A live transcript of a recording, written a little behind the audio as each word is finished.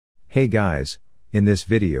Hey guys, in this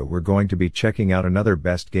video we're going to be checking out another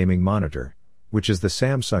best gaming monitor, which is the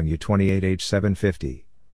Samsung U28H750.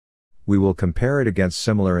 We will compare it against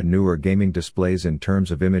similar and newer gaming displays in terms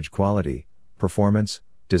of image quality, performance,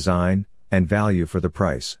 design, and value for the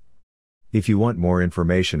price. If you want more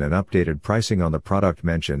information and updated pricing on the product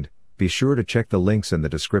mentioned, be sure to check the links in the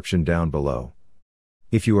description down below.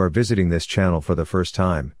 If you are visiting this channel for the first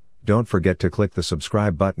time, don't forget to click the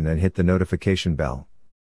subscribe button and hit the notification bell.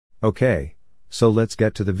 Okay, so let's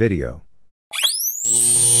get to the video.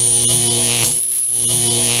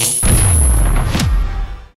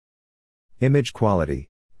 Image quality.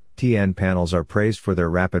 TN panels are praised for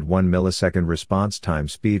their rapid 1 millisecond response time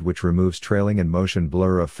speed, which removes trailing and motion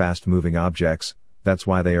blur of fast-moving objects. That's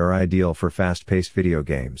why they are ideal for fast-paced video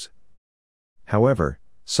games. However,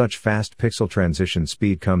 such fast pixel transition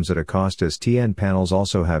speed comes at a cost, as TN panels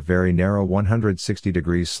also have very narrow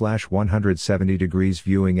 160°/170 degrees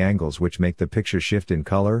viewing angles, which make the picture shift in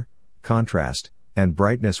color, contrast, and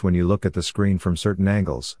brightness when you look at the screen from certain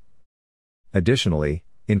angles. Additionally,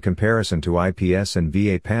 in comparison to IPS and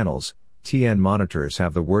VA panels, TN monitors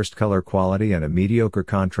have the worst color quality and a mediocre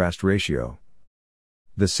contrast ratio.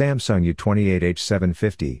 The Samsung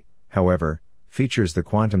U28H750, however, features the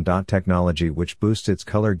quantum dot technology, which boosts its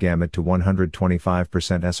color gamut to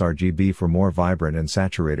 125% sRGB for more vibrant and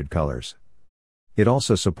saturated colors. It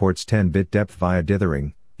also supports 10-bit depth via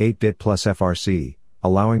dithering, 8-bit plus FRC,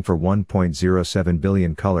 allowing for 1.07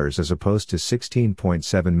 billion colors as opposed to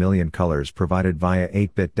 16.7 million colors provided via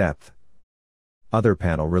 8-bit depth. Other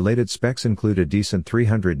panel-related specs include a decent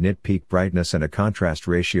 300 nit peak brightness and a contrast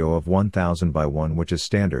ratio of 1000:1, which is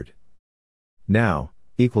standard. Now,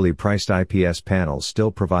 equally priced IPS panels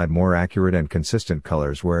still provide more accurate and consistent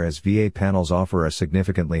colors, whereas VA panels offer a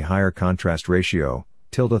significantly higher contrast ratio,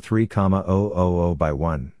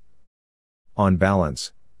 3,000:1. On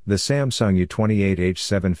balance, the Samsung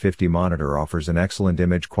U28H750 monitor offers an excellent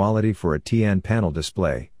image quality for a TN panel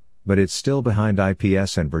display, but it's still behind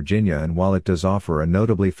IPS and Virginia, and while it does offer a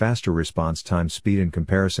notably faster response time speed in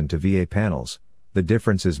comparison to VA panels, the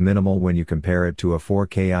difference is minimal when you compare it to a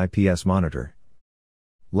 4K IPS monitor.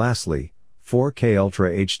 Lastly, 4K Ultra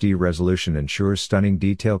HD resolution ensures stunning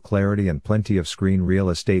detail clarity and plenty of screen real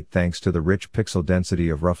estate thanks to the rich pixel density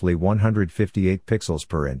of roughly 158 pixels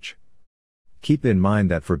per inch. Keep in mind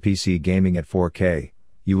that for PC gaming at 4K,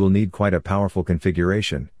 you will need quite a powerful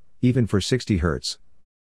configuration, even for 60 Hz.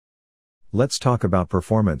 Let's talk about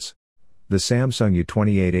performance. The Samsung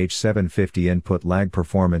U28H750 input lag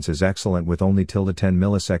performance is excellent, with only 10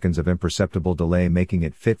 milliseconds of imperceptible delay, making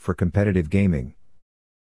it fit for competitive gaming.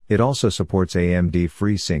 It also supports AMD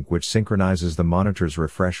FreeSync, which synchronizes the monitor's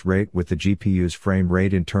refresh rate with the GPU's frame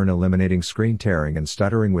rate, in turn eliminating screen tearing and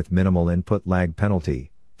stuttering with minimal input lag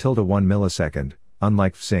penalty, 1 millisecond,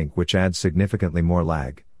 unlike FSync, which adds significantly more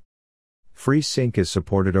lag. FreeSync is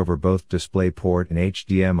supported over both DisplayPort and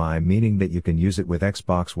HDMI, meaning that you can use it with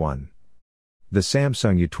Xbox One. The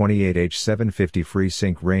Samsung U28H750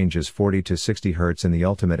 FreeSync range is 40 to 60 Hz in the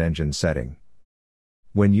Ultimate Engine setting.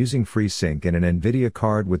 When using FreeSync in an NVIDIA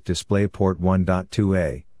card with DisplayPort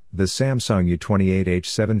 1.2a, the Samsung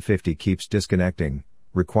U28H750 keeps disconnecting,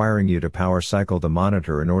 requiring you to power cycle the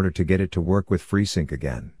monitor in order to get it to work with FreeSync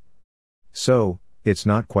again. So, it's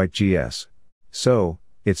not quite G-Sync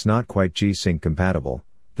compatible,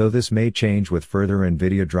 though this may change with further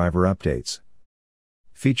NVIDIA driver updates.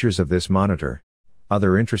 Features of this monitor.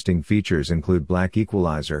 Other interesting features include black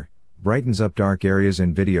equalizer, brightens up dark areas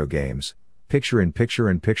in video games, picture-in-picture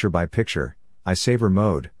and picture-by-picture, eye-saver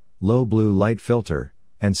mode, low blue light filter,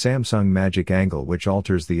 and Samsung Magic Angle, which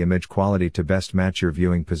alters the image quality to best match your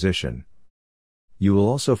viewing position. You will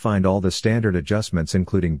also find all the standard adjustments,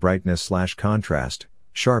 including brightness/contrast,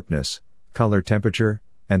 sharpness, color temperature,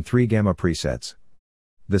 and 3 gamma presets.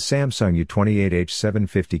 The Samsung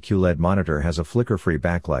U28H750 QLED monitor has a flicker-free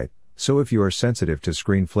backlight, so if you are sensitive to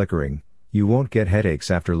screen flickering, you won't get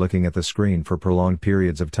headaches after looking at the screen for prolonged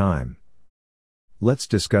periods of time. Let's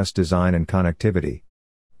discuss design and connectivity.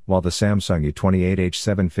 While the Samsung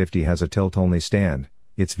U28H750 has a tilt-only stand,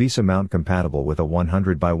 it's VESA mount compatible with a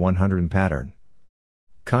 100x100 pattern.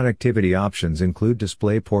 Connectivity options include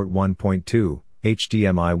DisplayPort 1.2,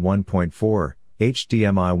 HDMI 1.4,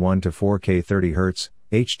 HDMI 1 to 4K 30 Hz,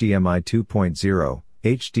 HDMI 2.0,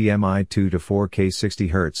 HDMI 2 to 4K 60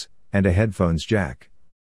 Hz, and a headphones jack.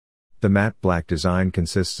 The matte black design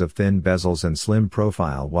consists of thin bezels and slim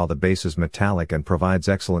profile, while the base is metallic and provides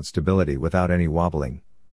excellent stability without any wobbling.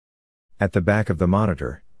 At the back of the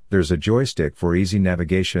monitor, there's a joystick for easy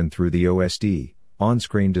navigation through the OSD,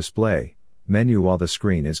 on-screen display, menu, while the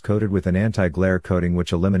screen is coated with an anti-glare coating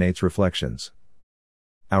which eliminates reflections.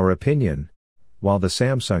 Our opinion: while the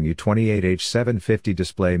Samsung U28H750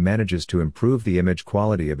 display manages to improve the image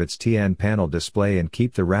quality of its TN panel display and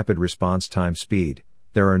keep the rapid response time speed,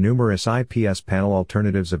 there are numerous IPS panel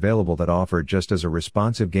alternatives available that offer just as a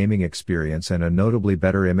responsive gaming experience and a notably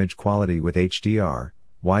better image quality with HDR,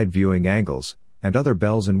 wide viewing angles, and other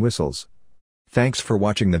bells and whistles. Thanks for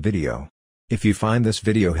watching the video. If you find this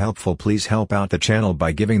video helpful, please help out the channel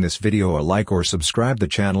by giving this video a like or subscribe the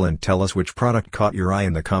channel and tell us which product caught your eye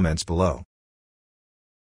in the comments below.